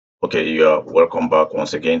Okay, you are welcome back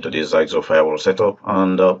once again to this Zyxel Firewall setup,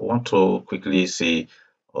 and want to quickly see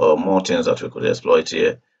more things that we could exploit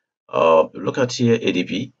here. Look at here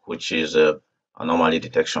ADP, which is anomaly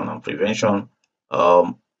detection and prevention.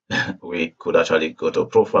 Um, we could actually go to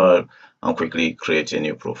profile and quickly create a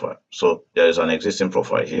new profile. So there is an existing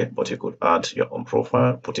profile here, but you could add your own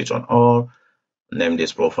profile, put it on all, name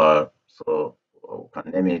this profile. So we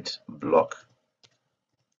can name it block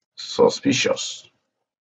suspicious.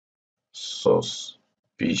 Suspicious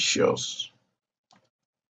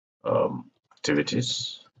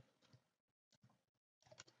activities.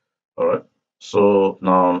 All right. So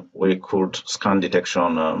now we could scan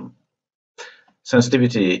detection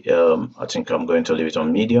sensitivity. I think I'm going to leave it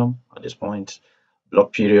on medium at this point.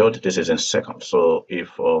 Block period. This is in seconds. So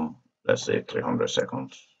if let's say 300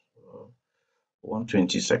 seconds,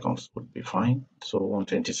 120 seconds would be fine. So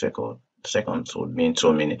 120 seconds would mean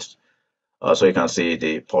 2 minutes. So you can see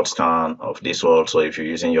the port scan of this world. So if you're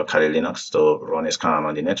using your Kali Linux to run a scan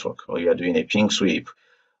on the network, or you are doing a ping sweep,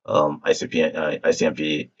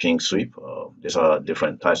 ICMP ping sweep. These are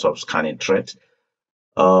different types of scanning threats.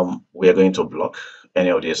 We are going to block any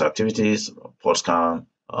of these activities, port scan,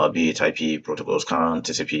 be it IP protocol scan,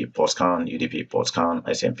 TCP port scan, UDP port scan,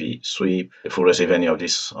 ICMP sweep. If we receive any of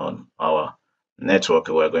this on our network,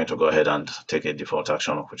 we're going to go ahead and take a default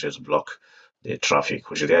action, which is block the traffic,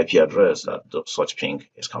 which is the IP address that such ping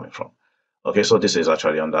is coming from. Okay, so this is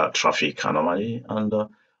actually under traffic anomaly, and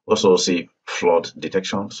also see flood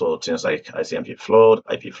detection. So things like ICMP flood,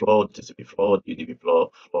 IP flood, TCP flood, UDP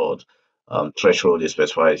flood, threshold is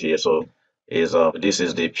specified here. So is this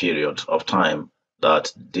is the period of time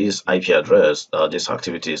that this IP address, these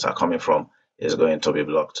activities are coming from, is going to be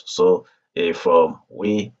blocked. So if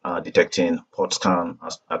we are detecting port scan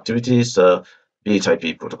as activities, be it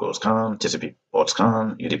IP protocol scan, TCP port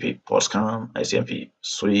scan, UDP port scan, ICMP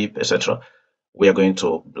sweep, etc., we are going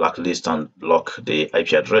to blacklist and block the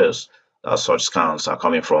IP address that such scans are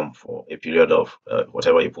coming from for a period of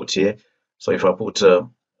whatever you put here. So if I put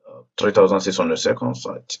 3,600 seconds,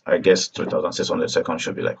 I guess 3,600 seconds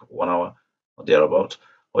should be like 1 hour or thereabout,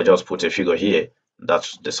 or just put a figure here that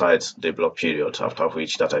decides the block period, after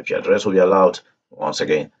which that IP address will be allowed once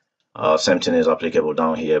again. Same thing is applicable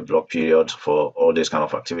down here, block period for all these kind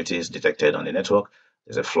of activities detected on the network.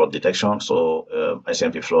 There's a flood detection, so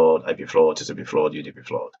ICMP flood, IP flood, TCP flood, UDP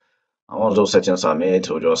flood. And once those settings are made,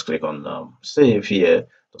 we'll just click on save here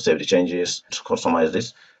to save the changes, to customize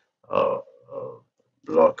this uh, uh,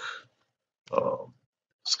 block uh,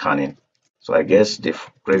 scanning. So I guess the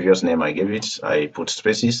previous name I gave it, I put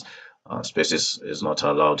spaces. Spaces is not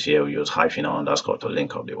allowed here. We use hyphen or underscore to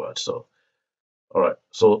link up the word. So all right.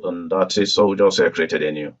 So that's it. So we just created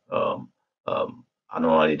a new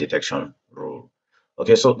anomaly detection rule.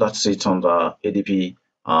 Okay, so that's it under ADP.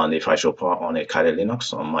 And if I show power on a Kali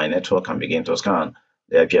Linux on my network and begin to scan,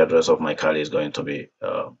 the IP address of my Kali is going to be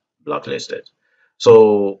blacklisted.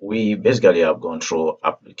 So we basically have gone through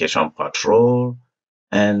application patrol,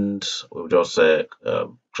 and we've just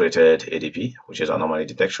created ADP, which is anomaly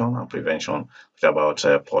detection and prevention, which is about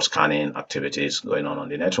port scanning activities going on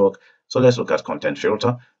the network. So let's look at content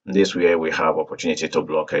filter. This way we have opportunity to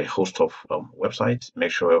block a host of websites.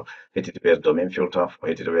 Make sure HTTPS domain filter for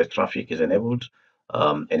HTTPS traffic is enabled.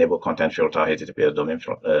 Enable content filter HTTPS domain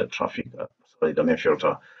traffic. Sorry, domain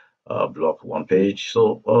filter block one page.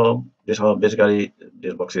 So these are basically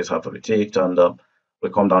these boxes have to be ticked, and we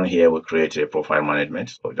come down here, we create a profile management.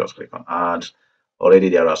 So just click on add. Already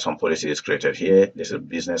there are some policies created here. This is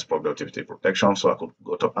business productivity protection. So I could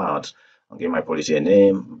go to add and give my policy a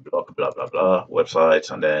name, block, blah, blah, blah,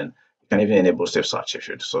 websites, and then you can even enable safe search if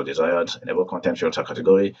you so desired, enable content filter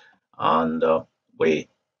category, and we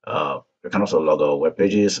can also log our web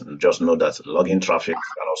pages. And just know that login traffic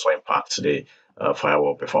can also impact the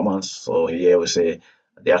firewall performance. So here we say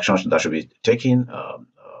the actions that should be taken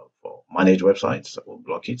for manage websites, we'll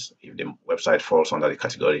block it if the website falls under the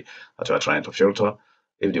category that we are trying to filter.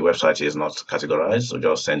 If the website is not categorized, we'll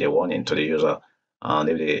just send a warning to the user. And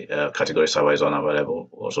if the category server is unavailable,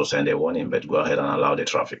 we'll also send a warning, but go ahead and allow the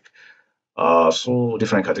traffic. So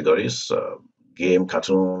different categories, game,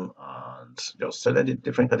 cartoon, and just select the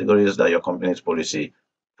different categories that your company's policy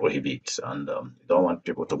prohibits. And you don't want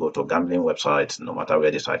people to go to gambling websites, no matter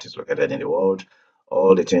where the site is located in the world.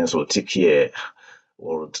 All the things will tick here.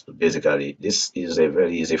 Would basically, this is a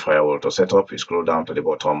very easy firewall to set up. You scroll down to the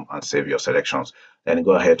bottom and save your selections. Then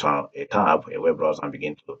go ahead to a tab, a web browser, and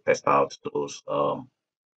begin to test out those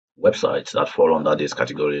websites that fall under these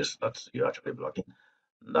categories that you're actually blocking.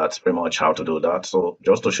 That's pretty much how to do that. So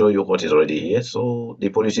just to show you what is already here. So the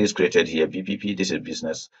policy is created here, BPP. This is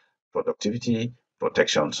business productivity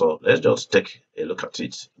protection. So let's just take a look at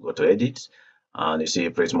it. Go to edit, and you see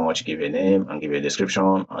pretty much give a name and give a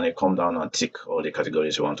description, and you come down and tick all the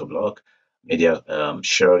categories you want to block. Media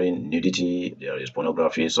sharing, nudity, there is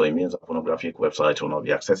pornography, so it means that pornographic websites will not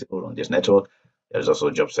be accessible on this network. There's also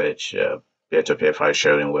job search, peer-to-peer file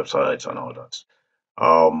sharing websites, and all that.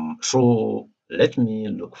 So let me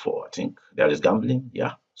look for, I think there is gambling.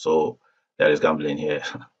 Yeah, so there is gambling here.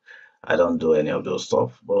 I don't do any of those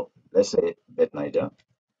stuff, but let's say Bet Niger.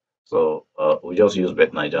 So we just use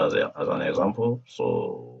Bet Niger as an example.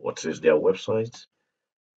 So what is their website?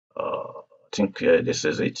 I think this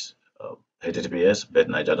is it. HTTPS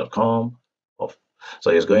betniger.com. Of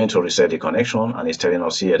So it's going to reset the connection, and it's telling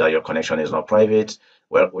us here that your connection is not private.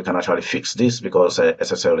 Well, we can actually fix this because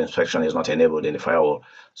SSL inspection is not enabled in the firewall.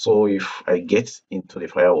 So if I get into the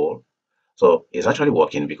firewall, so it's actually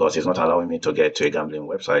working because it's not allowing me to get to a gambling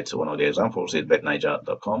website. So one of the examples is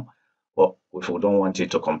betniger.com. But if we don't want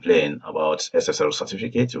it to complain about SSL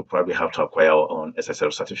certificate, you probably have to acquire our own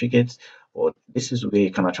SSL certificate. But this is where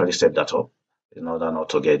you can actually set that up in order not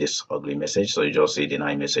to get this ugly message. So you just see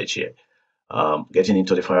deny message here. Getting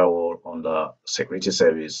into the firewall under security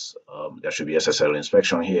service, there should be SSL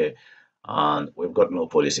inspection here, and we've got no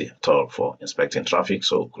policy at all for inspecting traffic.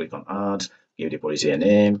 So click on add, give the policy a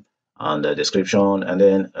name and a description, and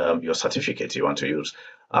then your certificate you want to use.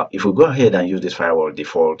 If we go ahead and use this firewall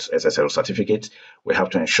default SSL certificate, we have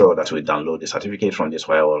to ensure that we download the certificate from this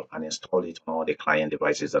firewall and install it on all the client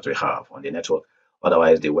devices that we have on the network.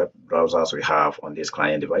 Otherwise, the web browsers we have on these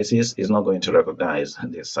client devices is not going to recognize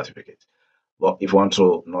this certificate. But if we want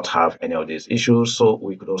to not have any of these issues, so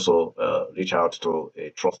we could also reach out to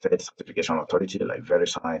a trusted certification authority like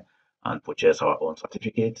VeriSign and purchase our own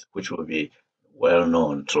certificate, which will be well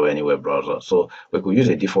known through any web browser. So we could use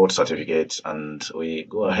a default certificate, and we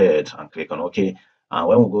go ahead and click on OK. And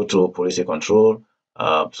when we go to policy control,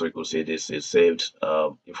 so you could see this is saved.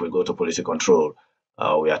 If we go to policy control,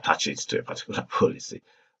 we attach it to a particular policy.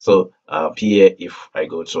 So here, if I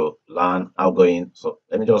go to LAN outgoing, so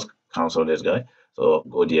let me just cancel this guy. So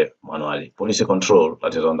go there manually. Policy control,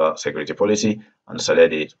 that is under security policy, and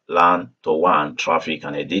select it LAN to WAN, traffic,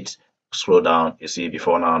 and edit. Scroll down, you see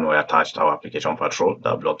before now we attached our application patrol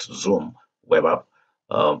that blocked Zoom web app.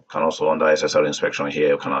 Can also under SSL inspection here,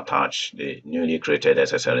 you can attach the newly created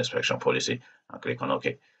SSL inspection policy and click on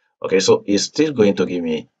OK. Okay, so it's still going to give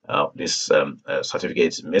me this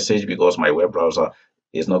certificate message because my web browser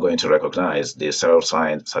is not going to recognize the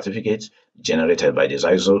self-signed certificate generated by the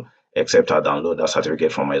Zyxel, except I download that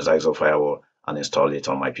certificate from my Zyxel firewall and install it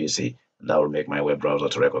on my PC. That will make my web browser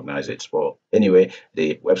to recognize it. But anyway,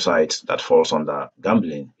 the website that falls under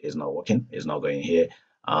gambling is not working, is not going here.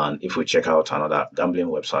 And if we check out another gambling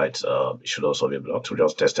website, it should also be blocked. We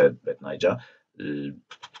just tested BetNiger.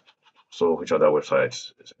 So which other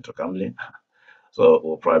website is into gambling? So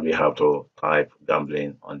we'll probably have to type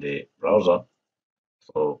gambling on the browser.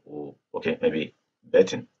 So okay, maybe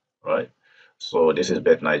betting, right? So this is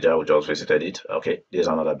Bet Niger. We just visited it. Okay, this is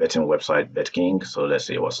another betting website, BetKing. So let's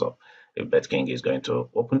see what's up. If BetKing is going to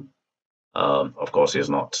open, of course it's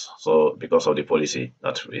not. So because of the policy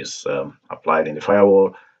that is applied in the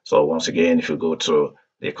firewall. So once again, if you go to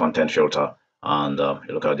the content filter and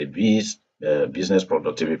you look at the business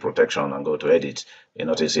productivity protection and go to edit, you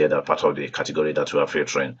notice here that part of the category that we are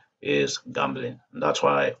filtering is gambling. And that's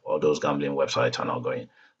why all those gambling websites are not going.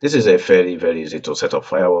 This is a very easy to set up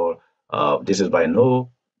firewall. This is by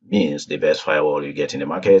no means the best firewall you get in the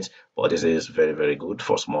market, but this is very good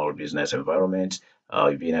for small business environment.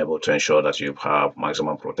 Being able to ensure that you have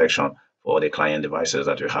maximum protection for the client devices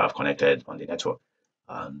that you have connected on the network.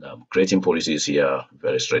 And creating policies here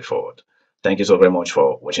very straightforward. Thank you so very much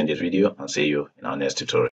for watching this video, and see you in our next tutorial.